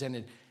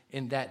represented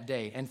in that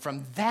day. And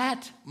from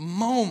that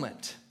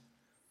moment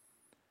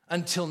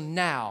until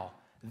now,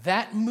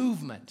 that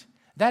movement,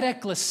 that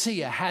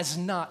ecclesia has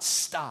not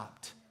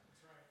stopped.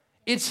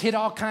 It's hit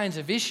all kinds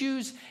of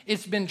issues.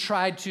 It's been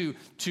tried to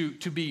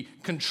be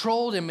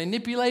controlled and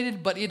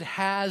manipulated, but it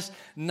has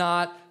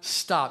not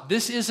stopped.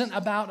 This isn't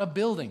about a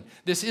building.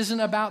 This isn't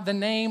about the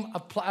name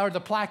or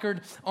the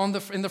placard in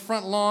the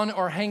front lawn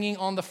or hanging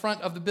on the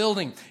front of the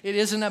building. It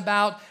isn't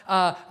about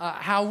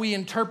how we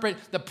interpret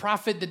the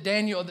prophet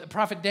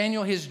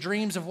Daniel, his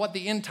dreams of what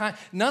the end time.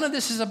 None of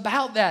this is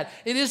about that.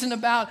 It isn't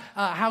about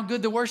how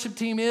good the worship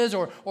team is,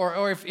 or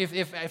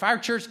if our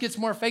church gets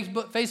more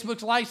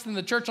Facebook likes than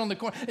the church on the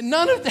corner.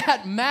 None of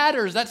that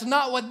matters. That's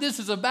not what this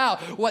is about.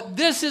 What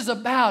this is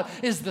about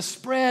is the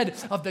spread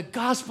of the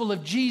gospel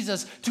of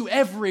Jesus to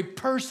every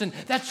person.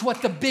 That's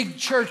what the big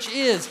church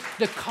is.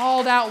 The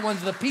called out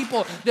ones, the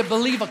people that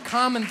believe a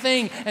common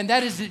thing, and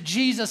that is that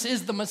Jesus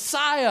is the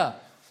Messiah. A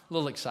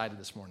little excited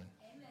this morning.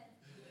 Amen.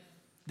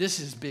 This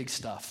is big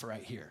stuff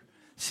right here.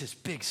 This is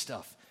big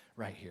stuff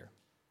right here.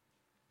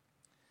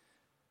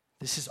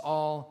 This is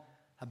all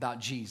about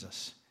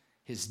Jesus,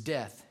 his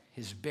death,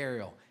 his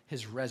burial,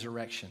 his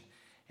resurrection.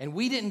 And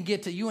we didn't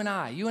get to, you and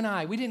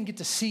I, we didn't get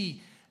to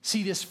see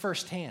this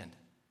firsthand.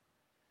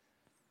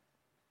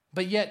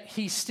 But yet,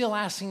 he's still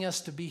asking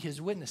us to be his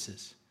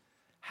witnesses.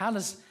 How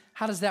does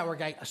that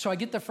work? So I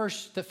get the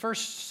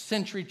first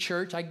century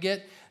church. I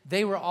get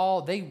they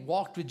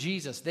walked with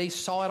Jesus. They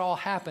saw it all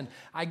happen.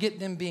 I get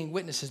them being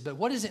witnesses. But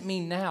what does it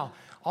mean now?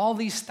 All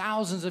these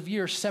thousands of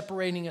years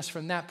separating us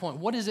from that point.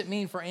 What does it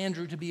mean for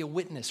Andrew to be a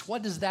witness?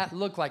 What does that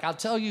look like? I'll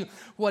tell you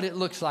what it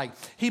looks like.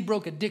 He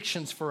broke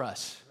addictions for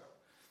us.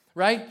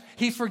 Right?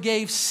 He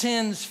forgave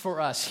sins for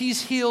us. He's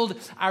healed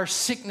our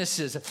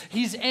sicknesses.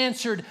 He's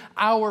answered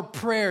our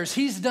prayers.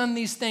 He's done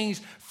these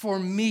things for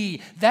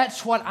me.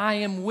 That's what I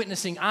am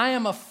witnessing. I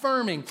am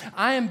affirming,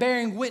 I am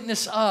bearing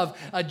witness of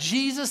a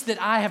Jesus that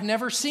I have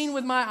never seen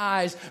with my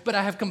eyes, but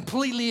I have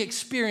completely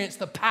experienced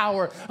the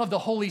power of the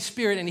Holy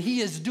Spirit, and He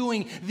is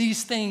doing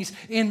these things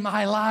in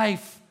my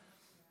life.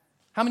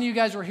 How many of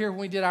you guys were here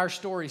when we did our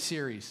story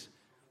series?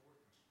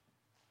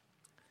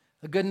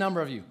 A good number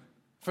of you.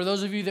 For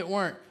those of you that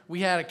weren't,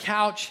 we had a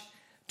couch,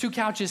 2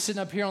 couches sitting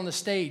up here on the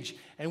stage,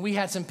 and we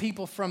had some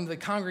people from the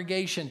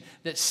congregation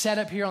that sat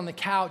up here on the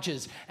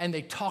couches, and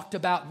they talked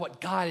about what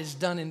God has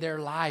done in their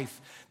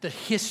life, the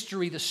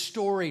history, the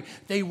story.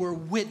 They were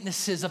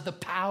witnesses of the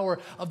power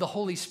of the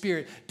Holy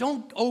Spirit.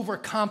 Don't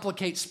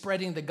overcomplicate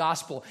spreading the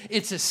gospel.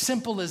 It's as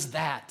simple as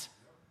that.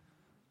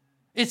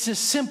 It's as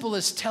simple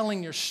as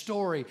telling your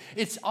story.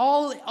 It's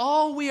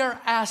all we are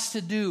asked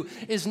to do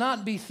is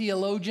not be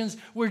theologians.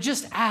 We're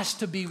just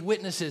asked to be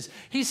witnesses.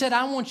 He said,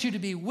 I want you to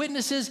be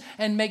witnesses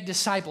and make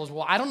disciples.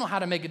 Well, I don't know how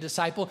to make a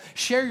disciple.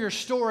 Share your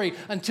story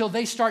until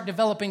they start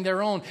developing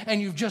their own,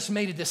 and you've just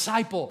made a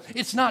disciple.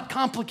 It's not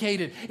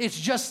complicated. It's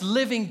just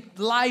living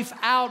life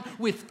out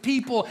with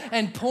people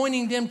and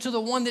pointing them to the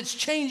one that's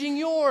changing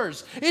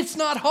yours. It's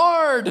not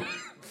hard.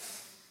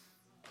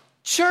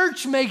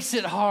 Church makes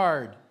it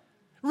hard.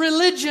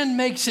 Religion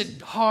makes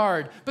it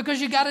hard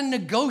because you got to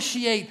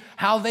negotiate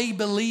how they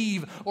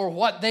believe or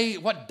what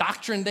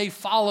doctrine they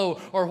follow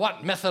or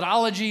what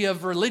methodology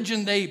of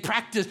religion they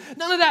practice.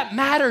 None of that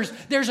matters.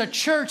 There's a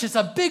church. It's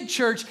a big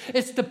church.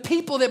 It's the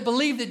people that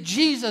believe that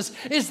Jesus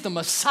is the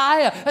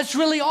Messiah. That's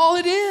really all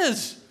it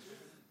is.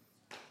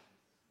 I'm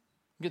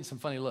getting some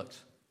funny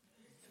looks.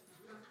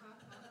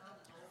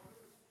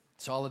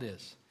 That's all it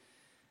is.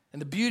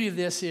 And the beauty of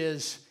this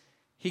is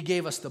He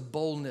gave us the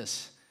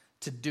boldness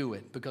to do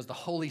it because the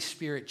Holy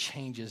Spirit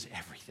changes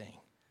everything.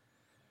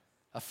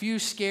 A few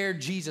scared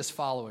Jesus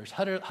followers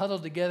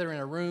huddled together in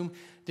a room,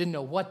 didn't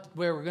know what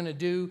we were going to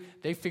do.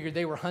 They figured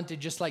they were hunted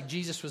just like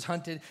Jesus was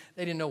hunted.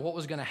 They didn't know what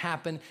was going to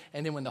happen.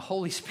 And then when the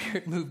Holy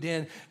Spirit moved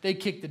in, they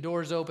kicked the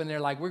doors open. They're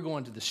like, we're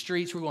going to the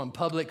streets. We're going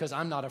public because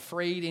I'm not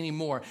afraid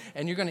anymore.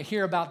 And you're going to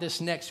hear about this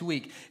next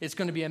week. It's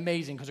going to be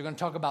amazing because we're going to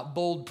talk about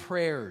bold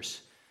prayers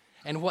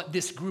and what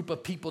this group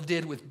of people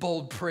did with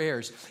bold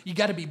prayers. You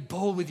got to be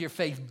bold with your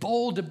faith,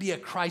 bold to be a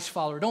Christ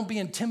follower. Don't be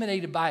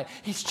intimidated by it.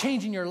 He's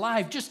changing your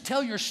life. Just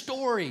tell your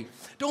story.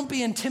 Don't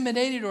be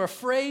intimidated or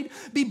afraid.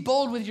 Be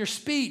bold with your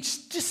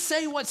speech. Just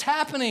say what's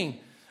happening.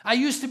 I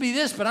used to be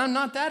this, but I'm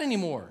not that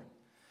anymore.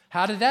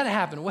 How did that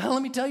happen? Well,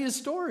 let me tell you a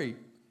story.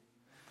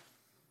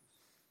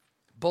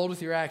 Bold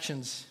with your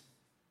actions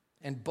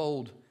and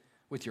bold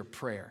with your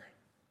prayer.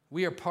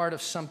 We are part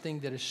of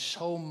something that is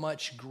so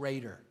much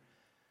greater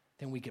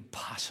than we could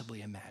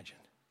possibly imagine.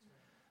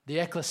 The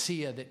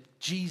ecclesia that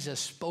Jesus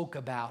spoke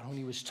about when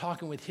He was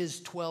talking with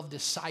His 12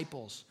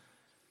 disciples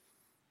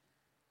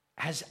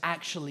has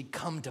actually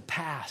come to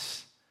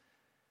pass.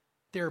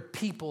 There are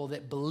people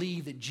that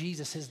believe that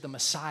Jesus is the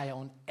Messiah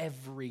on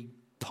every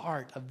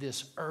part of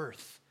this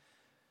earth.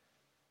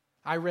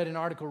 I read an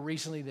article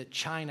recently that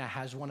China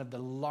has one of the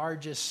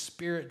largest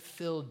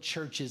Spirit-filled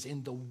churches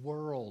in the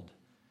world.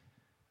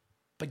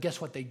 But guess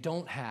what they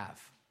don't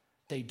have?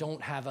 They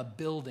don't have a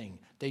building.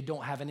 They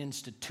don't have an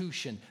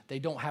institution. They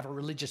don't have a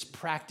religious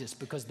practice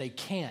because they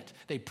can't.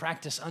 They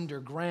practice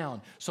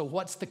underground. So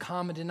what's the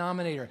common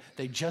denominator?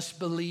 They just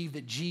believe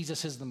that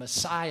Jesus is the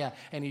Messiah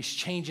and He's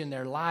changing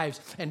their lives,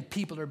 and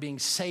people are being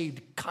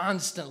saved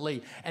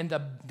constantly. And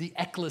the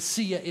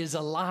ecclesia is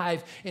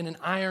alive in an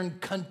iron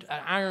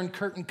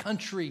curtain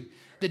country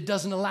that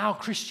doesn't allow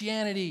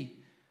Christianity.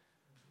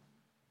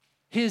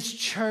 His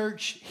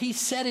church, He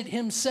said it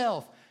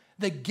Himself,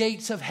 the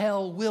gates of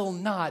hell will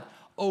not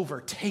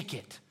overtake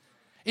it.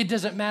 It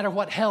doesn't matter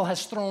what hell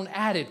has thrown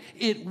at it.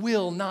 It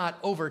will not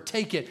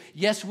overtake it.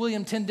 Yes,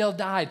 William Tyndale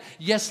died.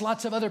 Yes,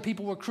 lots of other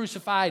people were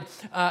crucified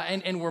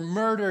and were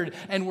murdered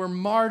and were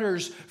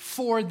martyrs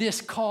for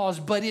this cause,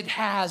 but it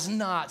has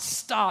not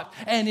stopped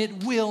and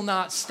it will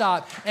not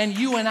stop. And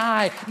you and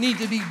I need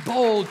to be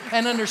bold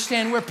and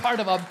understand we're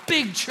part of a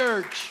big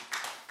church.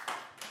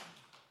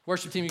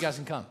 Worship team, you guys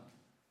can come.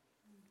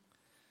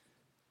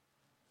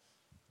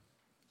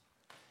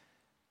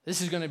 This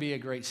is going to be a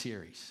great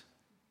series.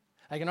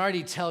 I can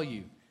already tell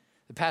you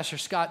that Pastor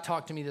Scott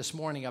talked to me this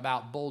morning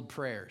about bold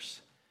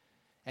prayers.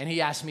 And he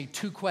asked me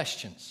 2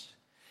 questions.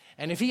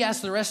 And if he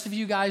asks the rest of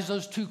you guys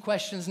those 2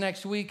 questions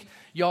next week,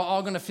 y'all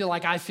all going to feel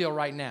like I feel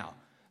right now.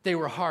 They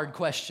were hard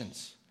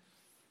questions.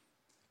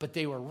 But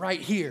they were right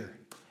here,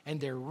 and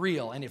they're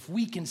real. And if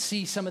we can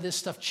see some of this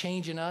stuff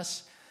change in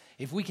us,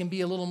 if we can be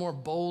a little more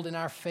bold in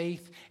our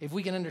faith, if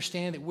we can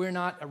understand that we're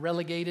not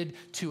relegated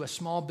to a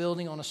small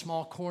building on a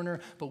small corner,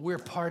 but we're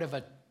part of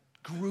a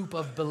group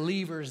of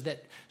believers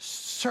that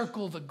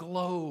circle the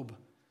globe.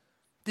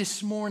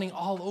 This morning,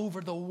 all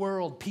over the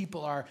world,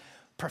 people are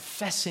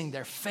professing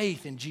their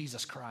faith in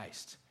Jesus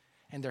Christ.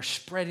 And they're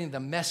spreading the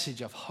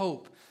message of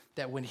hope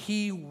that when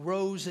He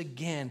rose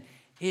again,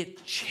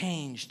 it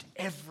changed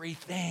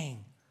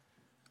everything.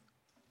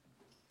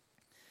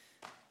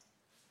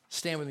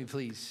 Stand with me,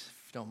 please.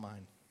 Don't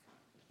mind.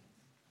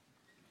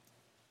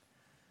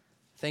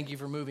 Thank you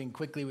for moving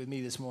quickly with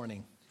me this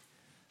morning.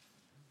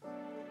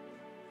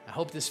 I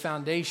hope this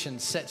foundation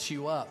sets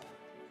you up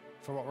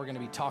for what we're going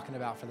to be talking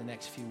about for the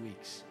next few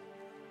weeks.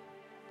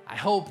 I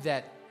hope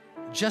that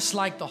just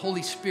like the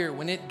Holy Spirit,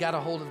 when it got a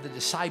hold of the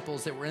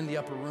disciples that were in the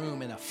upper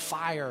room and a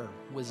fire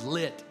was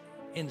lit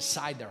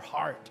inside their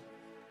heart,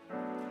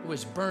 it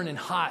was burning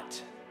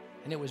hot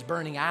and it was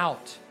burning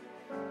out.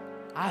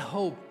 I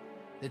hope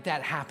that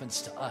that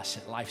happens to us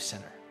at Life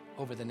Center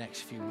over the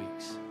next few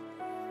weeks.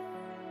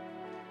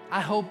 I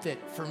hope that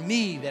for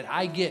me that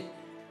I get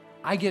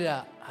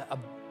a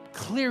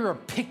clearer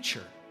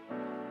picture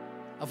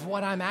of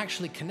what I'm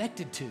actually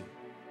connected to.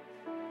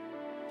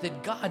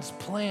 That God's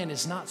plan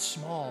is not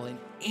small in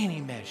any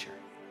measure.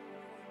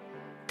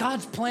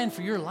 God's plan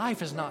for your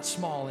life is not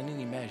small in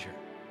any measure.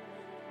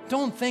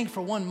 Don't think for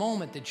one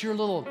moment that your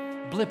little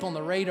blip on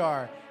the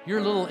radar,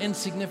 your little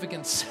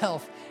insignificant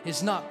self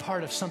is not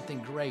part of something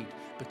great,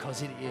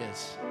 because it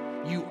is.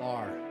 You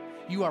are.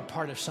 You are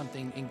part of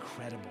something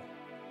incredible.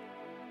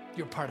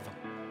 You're part of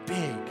a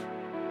big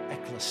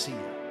ecclesia,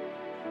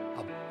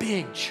 a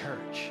big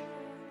church.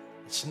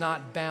 It's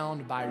not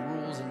bound by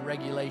rules and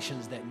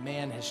regulations that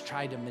man has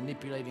tried to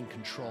manipulate and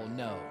control.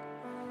 No.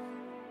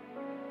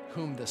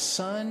 Whom the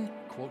Son,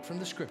 quote from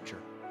the scripture,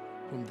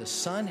 whom the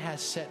Son has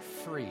set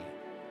free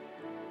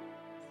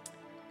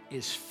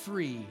is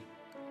free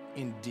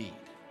indeed.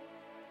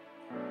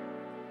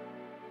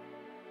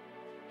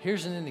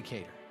 Here's an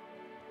indicator.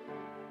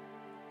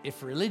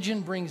 If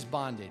religion brings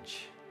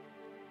bondage,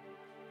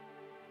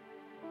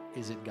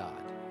 is it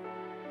God?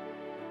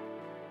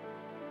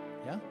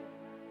 Yeah?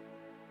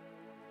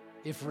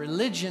 If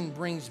religion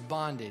brings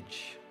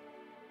bondage,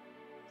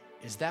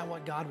 is that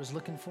what God was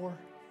looking for?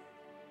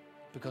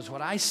 Because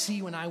what I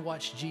see when I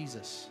watch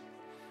Jesus,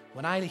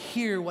 when I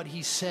hear what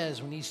he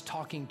says when he's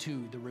talking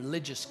to the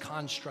religious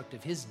construct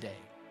of his day,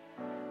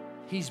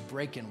 he's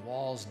breaking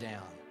walls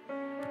down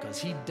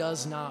because he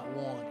does not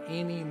want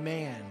any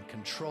man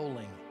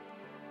controlling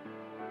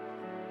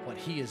what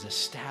he has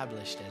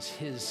established as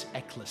his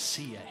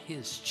ecclesia,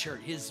 his church,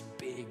 his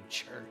big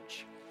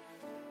church.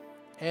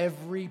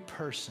 Every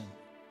person,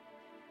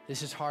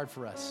 this is hard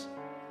for us,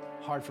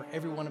 hard for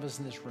every one of us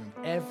in this room.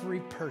 Every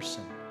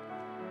person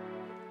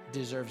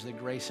deserves the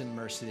grace and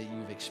mercy that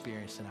you've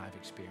experienced and I've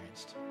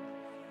experienced.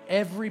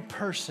 Every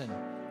person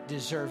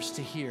deserves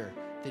to hear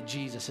that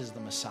Jesus is the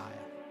Messiah.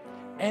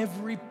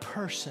 Every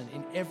person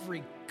in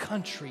every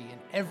country, in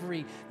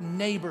every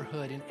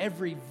neighborhood, in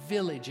every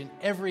village, in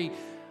every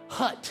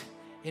hut,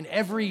 in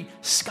every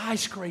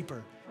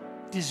skyscraper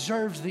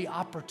deserves the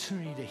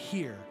opportunity to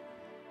hear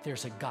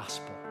there's a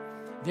gospel.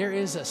 There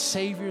is a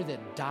Savior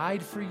that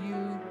died for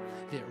you,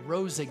 that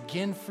rose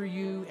again for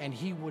you, and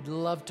he would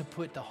love to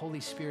put the Holy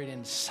Spirit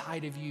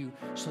inside of you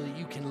so that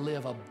you can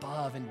live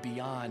above and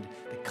beyond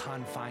the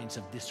confines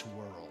of this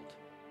world.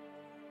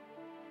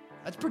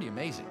 That's pretty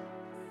amazing.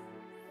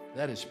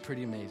 That is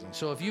pretty amazing.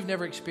 So if you've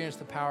never experienced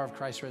the power of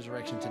Christ's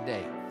resurrection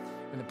today,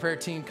 when the prayer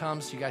team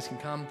comes, you guys can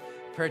come.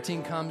 Prayer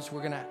team comes, we're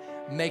going to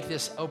make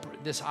this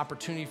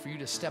opportunity for you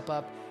to step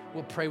up.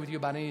 We'll pray with you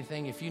about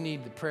anything. If you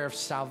need the prayer of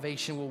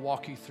salvation, we'll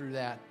walk you through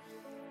that.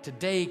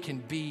 Today can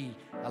be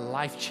a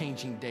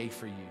life-changing day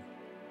for you.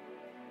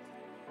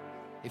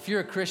 If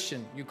you're a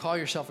Christian, you call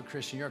yourself a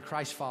Christian, you're a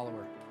Christ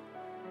follower,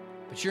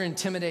 but you're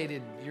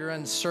intimidated, you're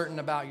uncertain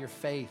about your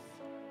faith.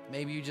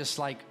 Maybe you just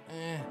like,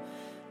 I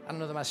don't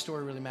know that my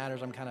story really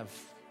matters. I'm kind of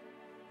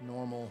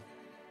normal,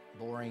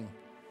 boring.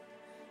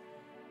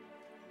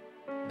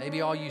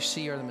 Maybe all you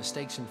see are the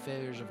mistakes and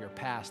failures of your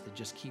past that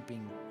just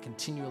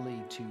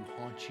continually to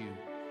haunt you,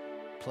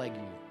 plague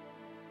you.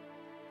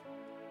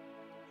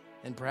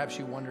 And perhaps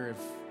you wonder if,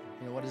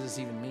 what does this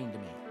even mean to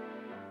me?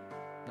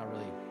 Not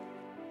really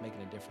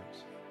making a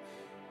difference.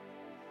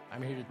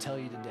 I'm here to tell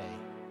you today,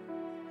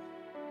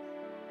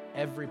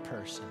 every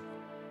person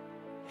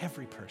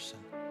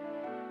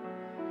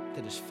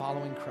that is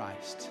following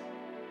Christ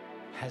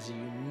has a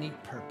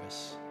unique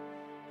purpose,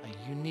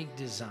 a unique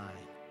design.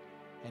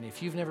 And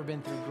if you've never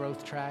been through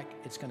Growth Track,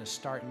 it's going to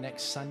start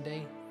next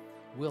Sunday.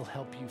 We'll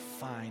help you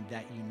find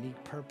that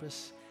unique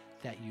purpose,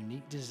 that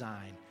unique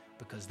design,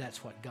 because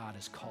that's what God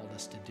has called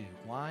us to do.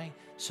 Why?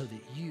 So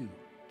that you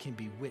can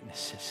be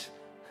witnesses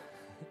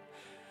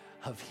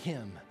of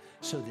him,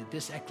 so that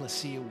this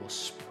ecclesia will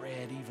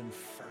spread even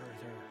further.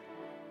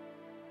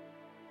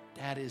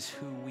 That is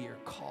who we are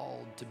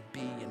called to be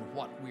and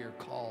what we are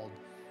called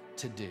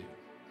to do.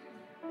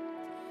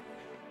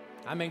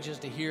 I'm anxious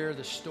to hear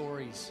the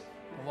stories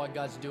of what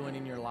God's doing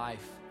in your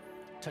life,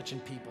 touching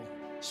people,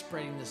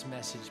 spreading this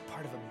message,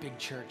 part of a big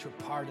church. We're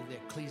part of the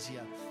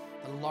ecclesia,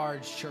 the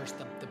large church,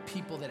 the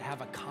people that have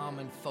a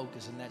common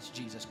focus, and that's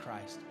Jesus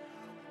Christ.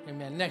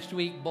 Amen. Next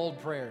week,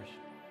 bold prayers.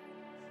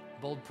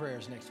 Bold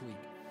prayers next week.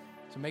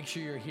 So make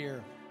sure you're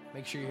here.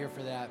 Make sure you're here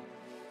for that.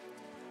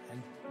 And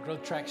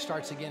Growth Track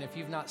starts again. If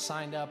you've not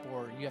signed up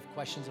or you have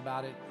questions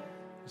about it,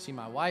 you see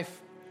my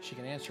wife. She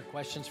can answer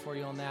questions for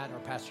you on that, or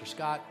Pastor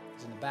Scott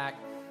is in the back.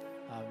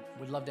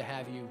 We'd love to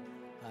have you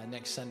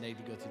next Sunday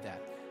to go through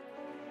that.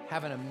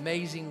 Have an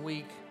amazing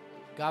week.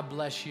 God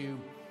bless you.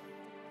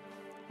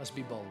 Let's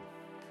be bold.